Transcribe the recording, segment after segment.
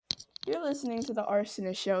You're listening to the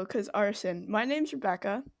Arsonist Show, because arson. My name's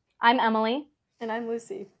Rebecca. I'm Emily. And I'm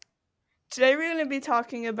Lucy. Today we're going to be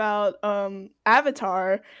talking about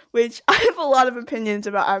Avatar, which I have a lot of opinions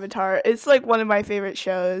about Avatar. It's like one of my favorite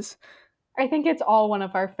shows. I think it's all one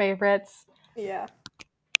of our favorites. Yeah.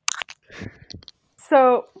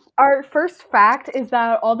 So, our first fact is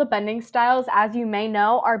that all the bending styles, as you may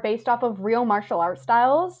know, are based off of real martial art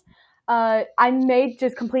styles. I may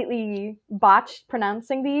just completely botch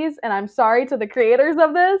pronouncing these, and I'm sorry to the creators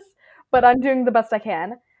of this, but I'm doing the best I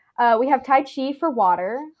can. We have Tai Chi for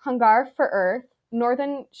water, Hung Gar for earth,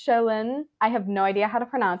 Northern Shaolin, I have no idea how to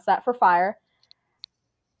pronounce that, for fire,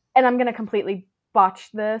 and I'm going to completely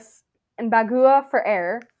botch this, and Bagua for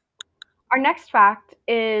air. Our next fact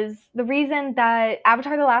is the reason that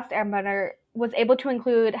Avatar The Last Airbender was able to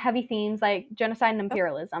include heavy themes like genocide and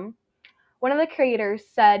imperialism. One of the creators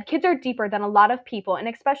said kids are deeper than a lot of people, and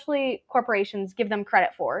especially corporations, give them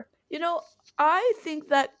credit for. You know, I think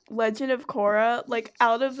that Legend of Korra, like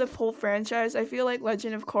out of the whole franchise, I feel like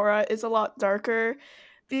Legend of Korra is a lot darker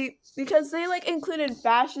because they like included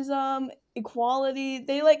fascism, equality.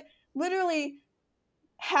 They like literally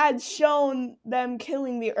had shown them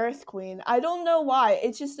killing the Earth Queen. I don't know why.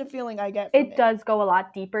 It's just a feeling I get from It it. does go a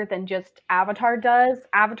lot deeper than just Avatar does.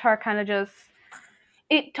 Avatar kind of just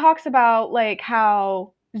it talks about like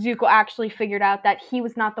how Zuko actually figured out that he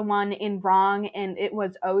was not the one in wrong and it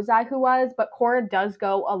was Ozai who was, but Korra does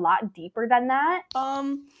go a lot deeper than that.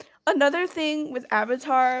 Another thing with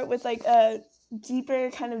Avatar with like a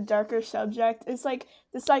deeper kind of darker subject is like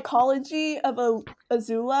the psychology of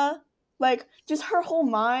Azula, like just her whole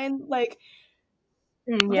mind, like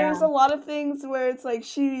Yeah. there's a lot of things where it's like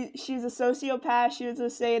she's a sociopath, she was a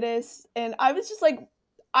sadist, and I was just like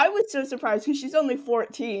I was so surprised because she's only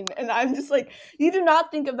 14, and I'm just like, you do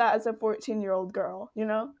not think of that as a 14-year-old girl, you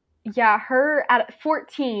know? Yeah, her at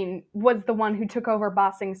 14 was the one who took over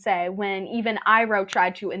Ba Sing Se when even Iroh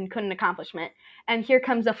tried to and couldn't accomplish it. And here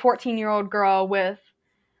comes a 14-year-old girl with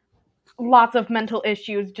lots of mental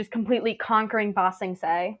issues just completely conquering Ba Sing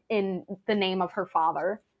Se in the name of her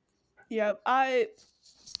father. Yeah, I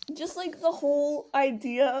just like the whole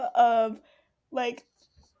idea of like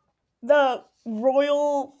the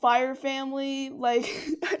royal fire family, like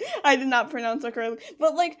I did not pronounce that correctly,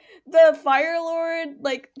 but like the Fire Lord,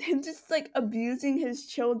 like him just like abusing his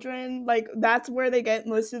children, like that's where they get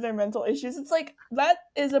most of their mental issues. It's like that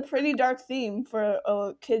is a pretty dark theme for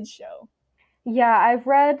a kids show. Yeah, I've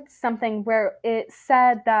read something where it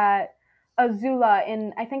said that Azula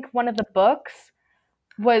in I think one of the books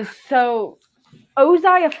was so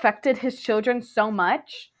Ozai affected his children so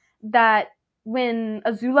much that when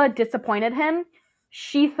Azula disappointed him,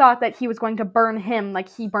 she thought that he was going to burn him like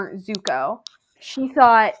he burnt Zuko. She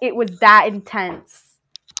thought it was that intense.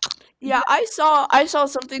 Yeah, I saw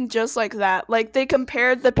something just like that. Like they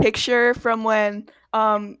compared the picture from when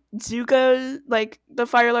Zuko, like the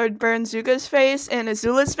Fire Lord burned Zuko's face and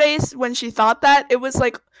Azula's face when she thought that. It was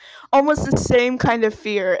like almost the same kind of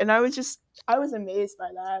fear, and I was amazed by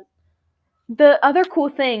that. The other cool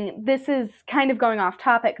thing, this is kind of going off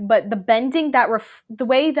topic, but the bending that the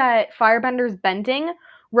way that Firebender's bending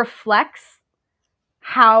reflects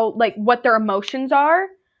how like what their emotions are.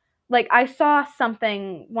 Like I saw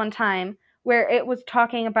something one time where it was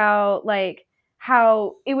talking about like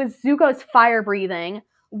how it was Zuko's fire breathing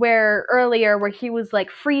where earlier where he was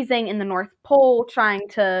like freezing in the North Pole trying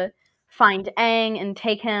to find Aang and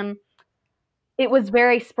take him. It was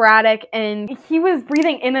very sporadic and he was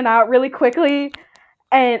breathing in and out really quickly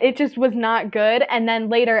and it just was not good. And then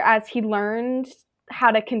later as he learned how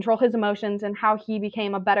to control his emotions and how he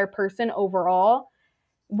became a better person overall,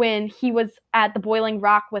 when he was at the Boiling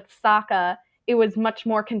Rock with Sokka, it was much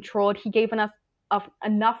more controlled. He gave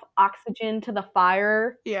enough oxygen to the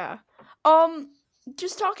fire. Yeah. Um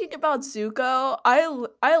just talking about Zuko,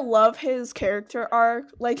 I love his character arc,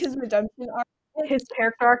 like his redemption arc. Like, His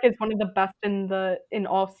character arc is one of the best in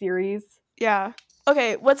all series. yeah.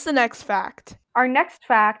 Okay, what's the next fact? Our next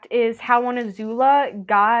fact is how Azula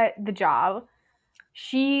got the job.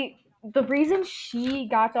 The reason she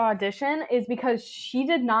got the audition is because she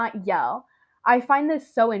did not yell. I find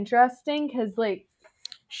this so interesting because like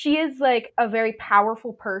she is like a very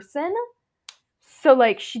powerful person. So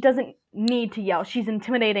like she doesn't need to yell. She's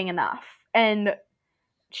intimidating enough. And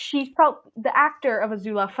she felt the actor of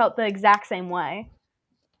Azula felt the exact same way.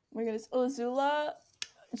 Oh my goodness, Azula,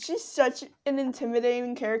 she's such an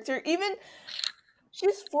intimidating character. Even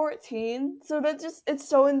she's 14, so that just it's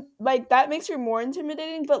so like that makes her more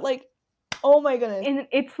intimidating. But like, oh my goodness, And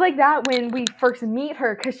it's like that when we first meet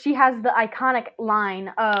her because she has the iconic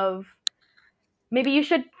line of maybe you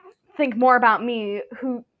should think more about me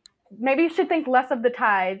who maybe you should think less of the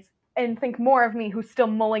tides and think more of me who's still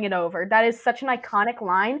mulling it over. That is such an iconic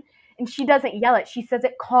line. And she doesn't yell it. She says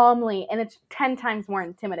it calmly, and it's 10 times more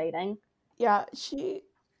intimidating. Yeah,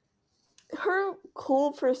 her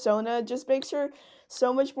cool persona just makes her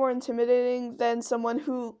so much more intimidating than someone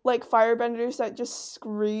who like firebenders that just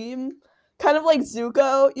scream. Kind of like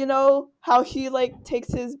Zuko, you know, how he like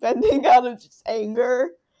takes his bending out of just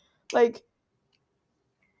anger. Like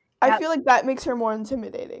I feel like that makes her more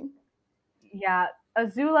intimidating. Yeah,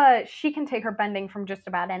 Azula, she can take her bending from just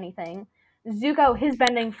about anything. Zuko, his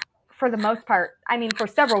bending, for the most part, I mean, for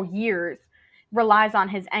several years, relies on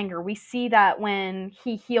his anger. We see that when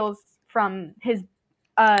he heals from his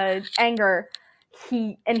anger,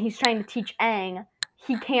 he's trying to teach Aang,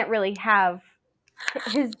 he can't really have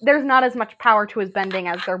there's not as much power to his bending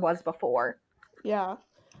as there was before. Yeah.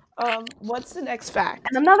 What's the next fact?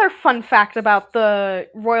 And another fun fact about the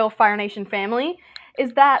Royal Fire Nation family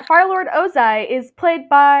is that Fire Lord Ozai is played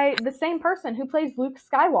by the same person who plays Luke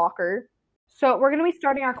Skywalker. So we're going to be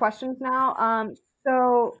starting our questions now.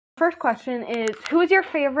 So first question is, who is your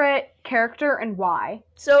favorite character and why?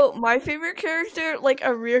 So my favorite character, like a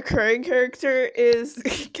reoccurring character, is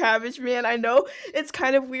Cabbage Man. I know it's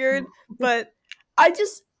kind of weird, but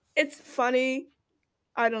it's funny.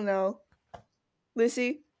 I don't know.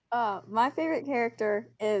 Lucy? My favorite character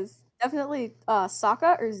is definitely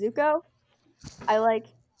Sokka or Zuko. I like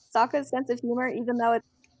Sokka's sense of humor, even though it's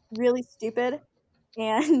really stupid,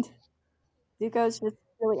 and Zuko's just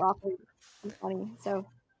really awkward and funny. So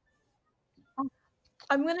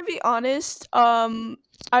I'm gonna be honest. I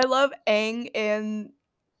love Aang and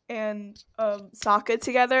Sokka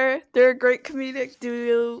together. They're a great comedic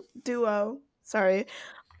duo. Sorry.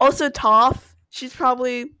 Also Toph. She's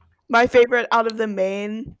probably my favorite out of the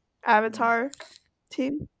main Avatar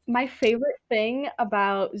team. My favorite thing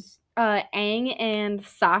about Aang and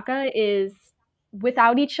Sokka is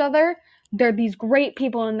without each other, they're these great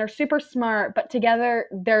people and they're super smart, but together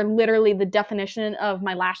they're literally the definition of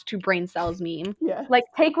my last two brain cells meme. Yeah. Like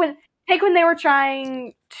take when they were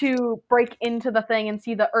trying to break into the thing and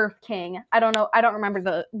see the Earth King. I don't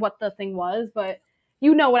remember what the thing was, but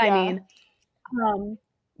you know what I mean.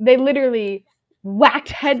 They literally whacked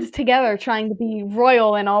heads together trying to be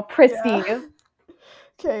royal and all prissy. Yeah.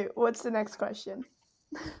 Okay, what's the next question?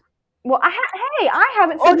 Well, I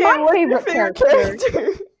haven't said my favorite character.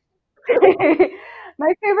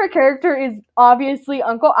 My favorite character is obviously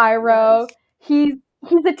Uncle Iroh. Yes.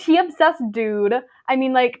 He's a tea obsessed dude. I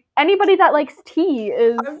mean, like anybody that likes tea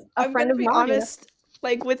is a friend of mine. I'm gonna be honest.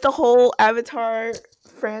 Like with the whole Avatar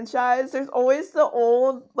franchise, there's always the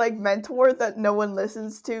old like mentor that no one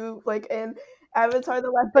listens to. Like in Avatar: The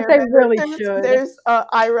Last Airbender, but they really should. There's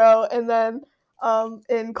Iroh, and then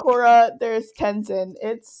in Korra there's Tenzin.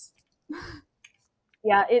 It's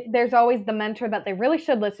there's always the mentor that they really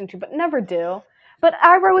should listen to, but never do. But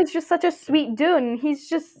Iroh is just such a sweet dude, and he's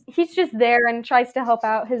just there and tries to help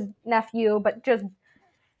out his nephew, but just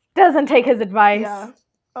doesn't take his advice. Yeah.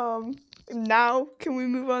 Now can we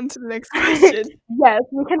move on to the next question? Yes,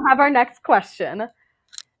 we can have our next question.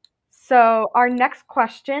 So our next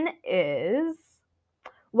question is,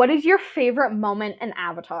 what is your favorite moment in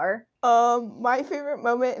Avatar? My favorite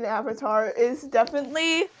moment in Avatar is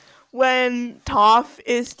definitely when Toph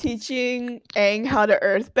is teaching Aang how to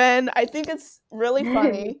earthbend. I think it's really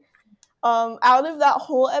funny. Out of that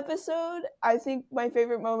whole episode, I think my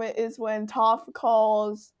favorite moment is when Toph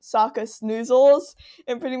calls Sokka snoozles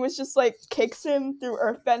and pretty much just like kicks him through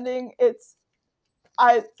earthbending.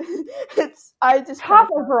 Toph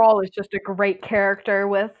overall is just a great character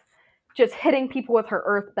with just hitting people with her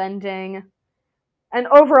earthbending, and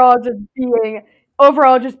overall just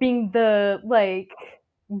being the like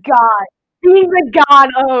god, being the god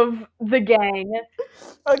of the gang.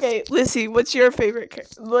 Okay, Lissy, what's your favorite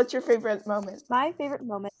moment? My favorite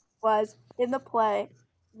moment was in the play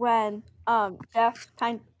when Jeff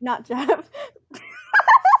not Jeff.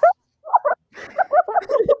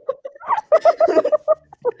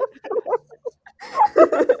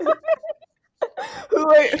 Who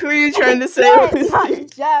are you trying to say? Not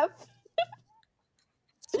Jeff.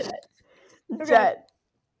 Jet.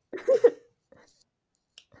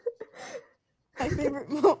 My favorite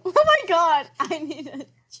moment. Oh my god! I need a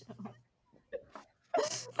joke.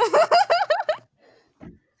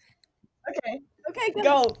 Okay,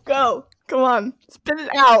 go. Come on, spit it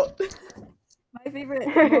out. My favorite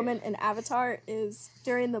moment in Avatar is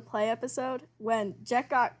during the play episode when Jet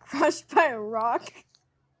got crushed by a rock.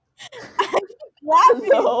 I'm laughing.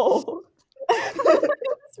 No.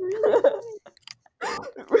 It's really funny.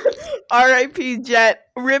 R.I.P. Jet.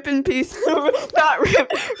 Rip in peace. Not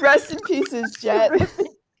rip. Rest in pieces, Jet.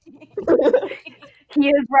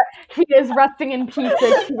 he is resting in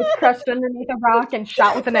pieces. He was crushed underneath a rock and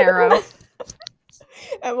shot with an arrow.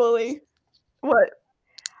 Emily, what?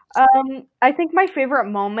 I think my favorite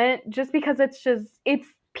moment, just because it's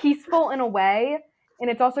peaceful in a way, and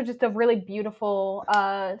it's also just a really beautiful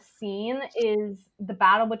scene, is the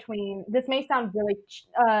battle between. This may sound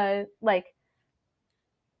really like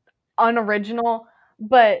unoriginal,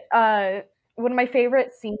 but one of my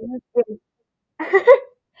favorite scenes is,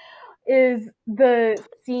 is the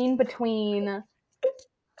scene between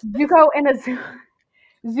Zuko and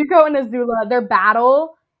Zuko and Azula. Their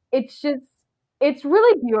battle. It's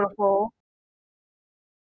really beautiful.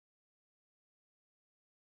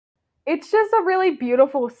 It's just a really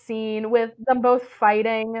beautiful scene with them both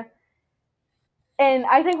fighting. And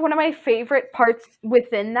I think one of my favorite parts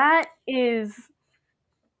within that is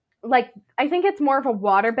like I think it's more of a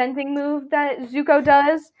water bending move that Zuko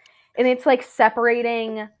does. And it's like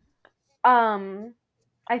separating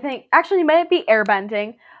I think actually it might be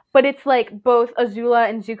airbending, but it's like both Azula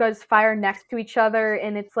and Zuko's fire next to each other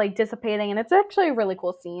and it's like dissipating and it's actually a really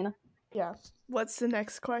cool scene. Yeah. What's the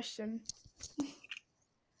next question?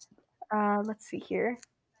 Let's see here.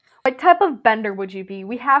 What type of bender would you be?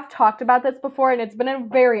 We have talked about this before, and it's been a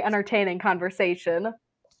very entertaining conversation.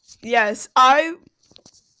 Yes, I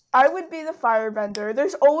would be the firebender.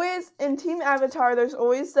 There's always in Team Avatar. There's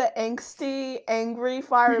always the angsty, angry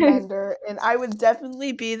firebender, and I would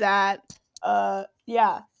definitely be that.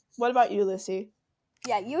 Yeah. What about you, Lissy?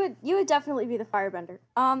 Yeah, you would definitely be the firebender.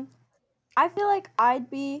 I feel like I'd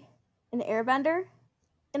be an airbender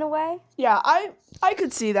in a way. Yeah, I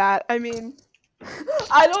could see that. I mean,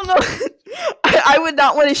 I don't know. I would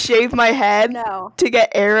not want to shave my head No, to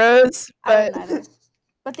get arrows, I but wouldn't either.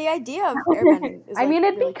 But the idea of airbending is I mean,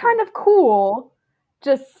 it'd really be kind of cool.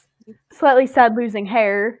 Just slightly sad losing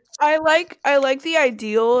hair. I like the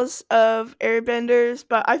ideals of airbenders,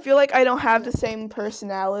 but I feel like I don't have the same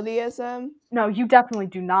personality as them. No, you definitely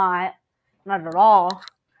do not. Not at all.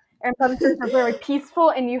 Airbenders are very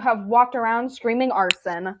peaceful, and you have walked around screaming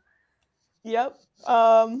arson. Yep.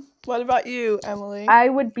 What about you, Emily? I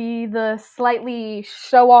would be the slightly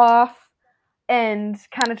show off and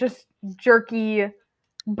kind of just jerky,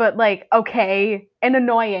 but like okay and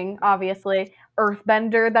annoying, obviously.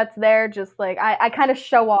 Earthbender that's there, just like I kind of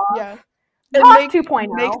show off. Yeah. Not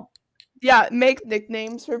 2.0. Make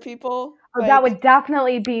nicknames for people. Oh, that would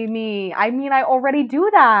definitely be me. I mean, I already do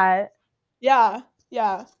that. Yeah.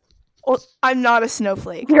 Well, I'm not a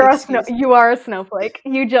snowflake. You are a snowflake.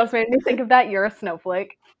 You just made me think of that. You're a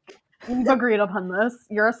snowflake. We've agreed upon this.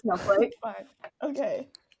 You're a snowflake. Fine. Okay.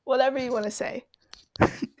 Whatever you want to say.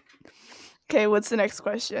 Okay, what's the next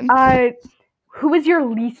question? Who is your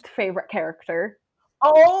least favorite character?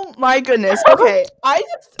 Oh my goodness. Okay. My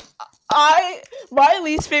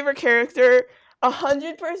least favorite character,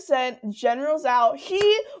 100% General Zhao.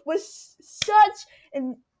 He's such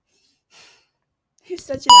an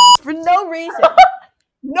ass for no reason.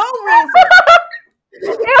 No reason.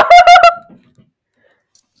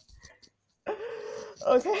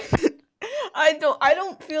 Okay. I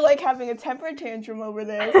don't feel like having a temper tantrum over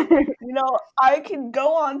this. You know, I can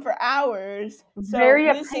go on for hours. So, Very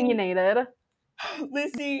opinionated.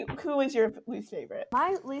 Lucy, who is your least favorite?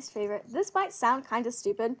 My least favorite. This might sound kind of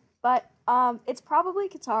stupid, but it's probably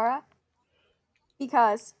Katara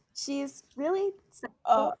because she's really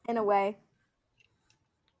simple in a way.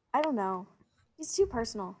 I don't know. She's too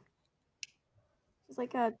personal. She's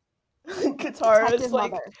like a Katara's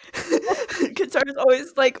like Katara's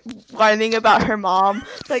always like whining about her mom.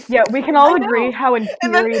 Like yeah, we can all agree how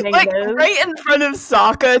infuriating like, it is. right in front of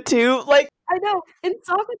Sokka too. Like I know, and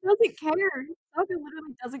Sokka doesn't care. Sokka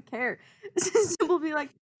literally doesn't care. Will be like,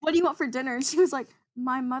 "What do you want for dinner?" And she was like,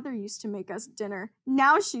 "My mother used to make us dinner.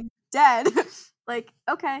 Now she's dead." Like,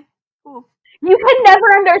 okay, cool. You can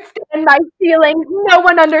never understand my feelings. No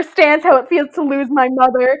one understands how it feels to lose my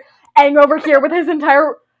mother. Aang over here with his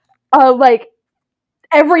entire, like,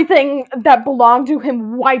 everything that belonged to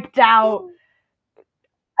him wiped out.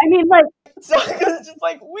 I mean, like, Sokka's just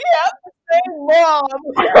like, we have the same mom.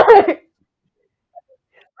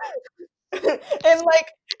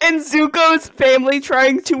 and Zuko's family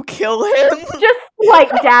trying to kill him. Just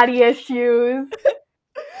like daddy issues.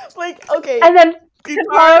 Like, okay. And then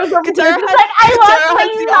Katara like, I lost my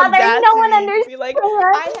mother. No one understands. Be like,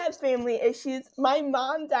 I have family issues. My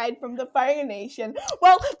mom died from the Fire Nation.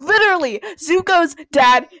 Well, literally, Zuko's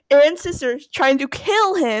dad and sister trying to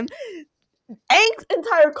kill him. Aang's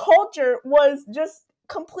entire culture was just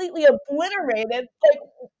completely obliterated. Like,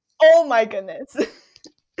 oh my goodness.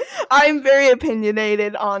 I'm very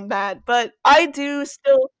opinionated on that, but I do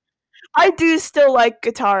still like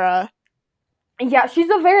Katara. Yeah, she's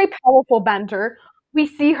a very powerful bender. We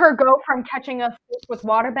see her go from catching a fish with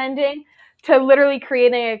water bending to literally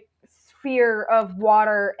creating a sphere of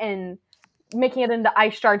water and making it into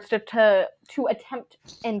ice shards to attempt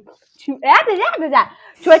and to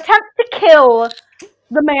attempt to kill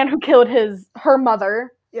the man who killed her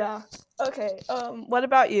mother. Yeah. Okay. What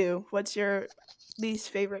about you? What's your least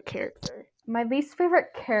favorite character? My least favorite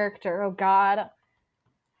character, oh god.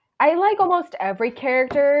 I like almost every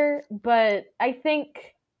character, but I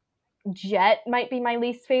think Jet might be my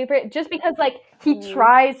least favorite just because like he Ooh.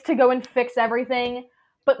 tries to go and fix everything,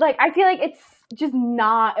 but like I feel like it's just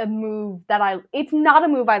not a move that it's not a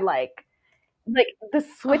move I like. Like the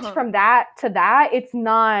switch Uh-huh. from that to that, it's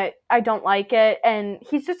not I don't like it, and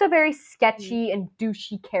he's just a very sketchy and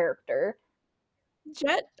douchey character.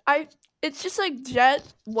 Jet, it's just like Jet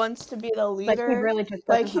wants to be the Like he leader. really just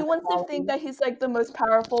Like doesn't he have wants to think quality. that he's like the most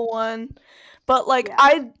powerful one. But like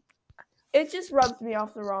Yeah. it just rubs me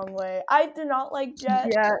off the wrong way. I do not like Jet,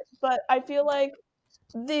 Yeah. but I feel like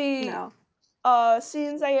the No.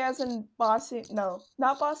 scenes that he has in Bossing no,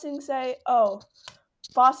 not Bossing Say. Oh,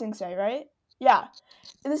 Bossing Say, right? Yeah.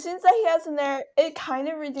 The scenes that he has in there, it kind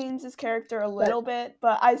of redeems his character a little bit,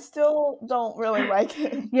 but I still don't really like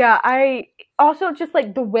him. Yeah, I also just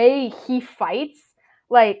like the way he fights,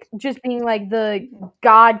 like just being like the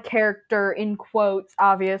god character in quotes,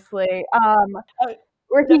 obviously. Oh,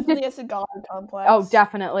 Where he just definitely has a god oh, complex.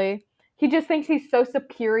 definitely. He just thinks he's so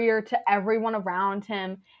superior to everyone around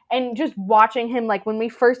him. And just watching him, like when we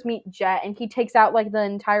first meet Jet and he takes out like the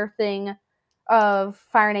entire thing of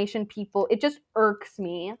Fire Nation people, it just irks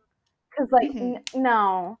me. Because, like, Mhm.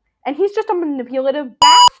 no. And he's just a manipulative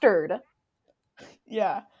bastard.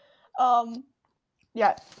 Yeah. Um.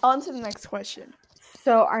 Yeah. On to the next question.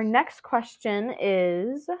 So, our next question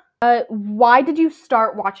is why did you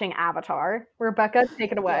start watching Avatar? Rebecca,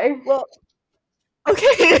 take it Yeah. away. Well.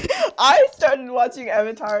 Okay. I started watching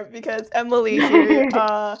Avatar because Emily here.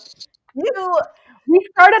 You We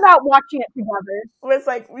started out watching it together. was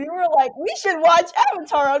like, we were like, we should watch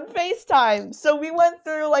Avatar on FaceTime. So we went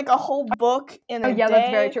through like a whole book in Oh, a yeah, that's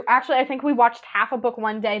very day. true. Actually, I think we watched half a book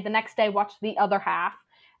one day, the next day watched the other half,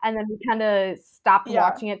 and then we kind of stopped Yeah.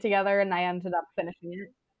 watching it together, and I ended up finishing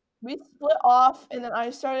it. We split off, and then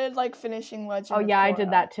I started like finishing Oh, Legend of yeah, I did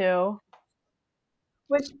Korra. that too.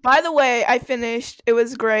 Which, by the way, I finished. It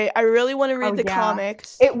was great. I really want to Oh, read the yeah.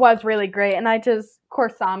 comics. It was really great, and I just,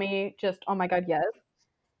 Korsami, just, oh my god, yes.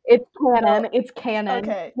 It's No, canon. It's canon.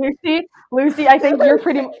 okay. Lucy, I think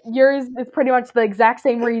yours is pretty much the exact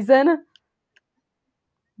same reason.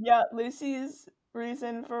 Yeah, Lucy's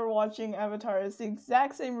reason for watching Avatar is the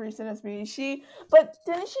exact same reason as me. But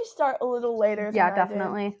didn't she start a little later than Yeah, I did?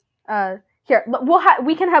 definitely. Here,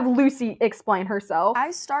 we can have Lucy explain herself. I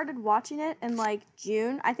started watching it in like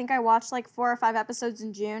June. I think I watched like 4 or 5 episodes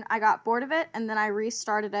in June. I got bored of it and then I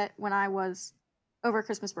restarted it when I was over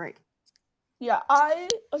Christmas break. Yeah,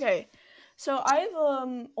 okay. So I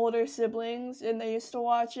have older siblings and they used to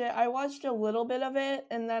watch it. I watched a little bit of it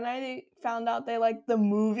and then I found out they liked the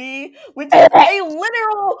movie, which is a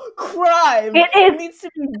literal crime. It It is. needs to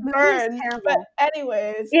be The movie is burned. But terrible.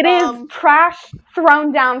 anyways, It is trash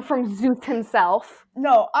thrown down from Zeus himself.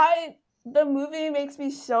 no, the movie makes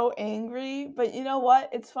me so angry, but you know what?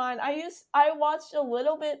 It's fine. I watched a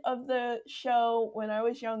little bit of the show when I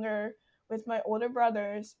was younger with my older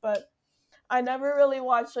brothers, but I never really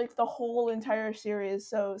watched like the whole entire series,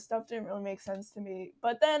 so stuff didn't really make sense to me.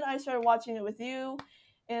 But then I started watching it with you,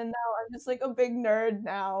 and now I'm just like a big nerd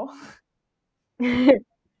now.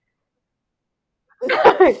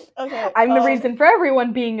 Okay. I'm the reason for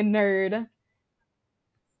everyone being a nerd.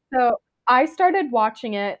 So I started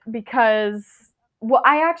watching it because, well,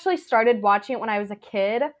 I actually started watching it when I was a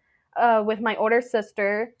kid with my older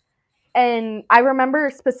sister. And I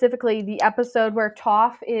remember specifically the episode where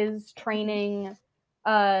Toph is training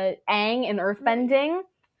Aang in earthbending.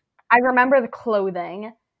 I remember the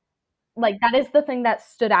clothing. Like, that is the thing that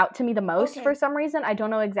stood out to me the most for Okay. some reason. I don't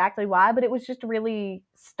know exactly why, but it was just really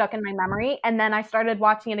stuck in my memory. And then I started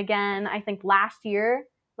watching it again, I think last year.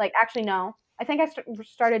 Like, actually, no. I think I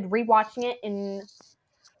started rewatching it in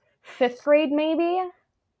 5th grade, maybe.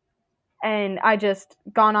 And I just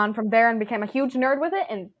gone on from there and became a huge nerd with it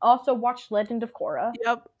and also watched Legend of Korra.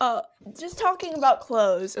 Yep. Just talking about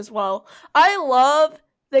clothes as well. I love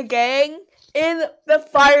the gang in the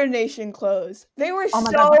Fire Nation clothes. They were Oh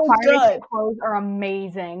my god, the so Fire Nation good. clothes are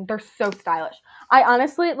amazing. They're so stylish. I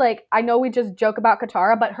honestly, like, I know we just joke about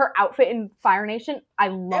Katara, but her outfit in Fire Nation, I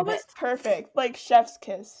love It it. was perfect, like chef's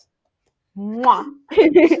kiss. Mwah.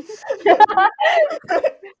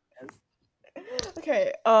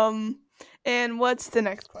 Okay. And what's the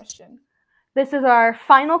next question? This is our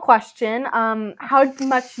final question. How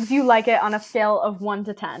much do you like it on a scale of 1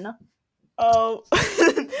 to 10? Oh,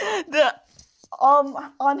 the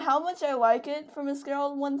on how much I like it from a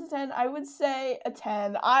scale of 1 to 10, I would say a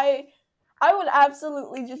 10. I would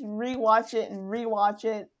absolutely just rewatch it and rewatch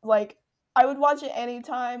it. Like I would watch it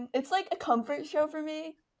anytime. It's like a comfort show for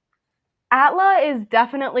me. Atla is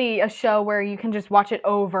definitely a show where you can just watch it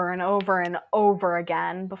over and over and over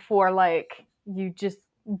again before like you just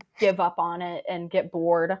give up on it and get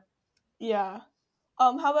bored. Yeah.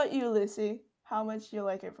 How about you, Lucy? How much do you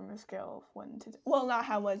like it from a scale of 1 to 10? Well, not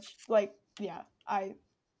how much. Like, yeah,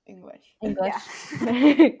 English. English.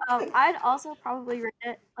 I'd also probably rate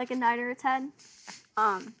it like a 9 or a 10.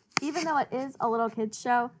 Even though it is a little kids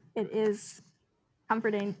show, it is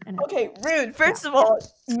comforting. And Okay, rude. First of all,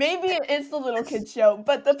 maybe it is the little kid show,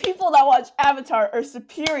 but the people that watch Avatar are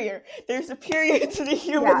superior. They're superior to the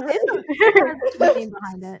human race. It's a meaning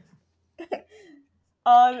behind it.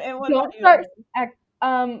 And what Don't about you, start.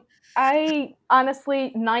 Emily? I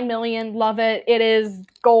honestly 9 million love it. It is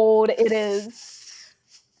gold. It is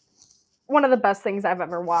one of the best things I've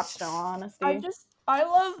ever watched. In all honesty, I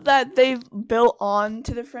love that they've built on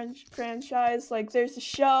to the French franchise. Like, there's a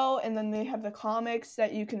show, and then they have the comics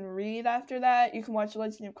that you can read after that. You can watch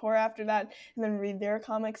Legend of Korra after that, and then read their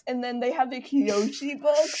comics. And then they have the Kyoshi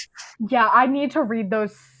books. yeah, I need to read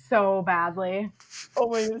those so badly. Oh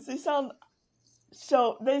my goodness, they sound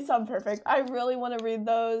perfect. I really want to read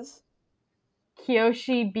those.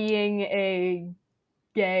 Kyoshi being a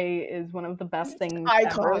gay is one of the best things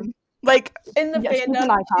Icon. ever. Like, in the Yeah, she's an fandom,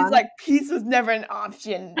 icon. she's like, peace was never an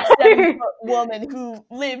option. 7-foot woman who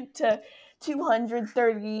lived to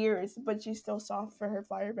 230 years, but she's still soft for her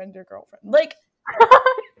firebender girlfriend. Like,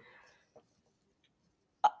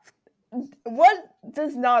 what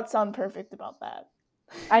does not sound perfect about that?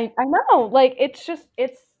 I know. Like, it's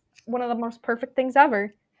one of the most perfect things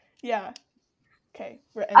ever. Yeah. Okay,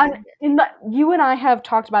 we're ending here. You and I have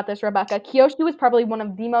talked about this, Rebecca. Kyoshi was probably one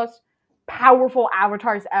of the most powerful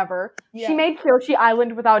avatars ever. Yeah. She made Kyoshi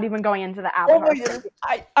Island without even going into the Oh avatar. my goodness.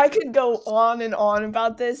 I could go on and on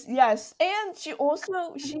about this. Yes. And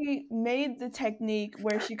she made the technique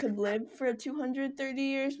where she could live for 230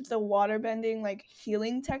 years with the waterbending like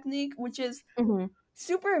healing technique, which is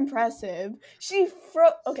super impressive.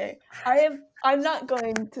 Okay, I'm not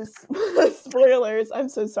going to spoilers. I'm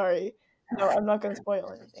so sorry. No, I'm not going to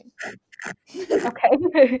spoil anything.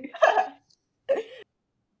 Okay.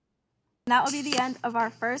 That will be the end of our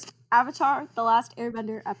first Avatar: The Last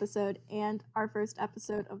Airbender episode and our first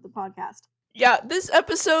episode of the podcast. Yeah, this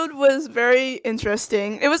episode was very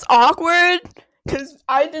interesting. It was awkward because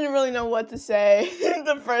I didn't really know what to say in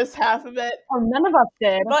the first half of it. Oh, none of us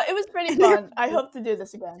did. But it was pretty fun. I hope to do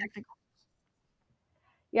this again.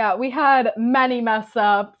 Yeah, we had many mess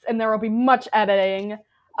ups, and there will be much editing.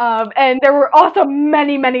 And there were also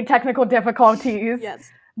many, many technical difficulties. Yes.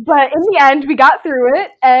 But in the end, we got through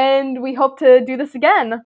it, and we hope to do this again.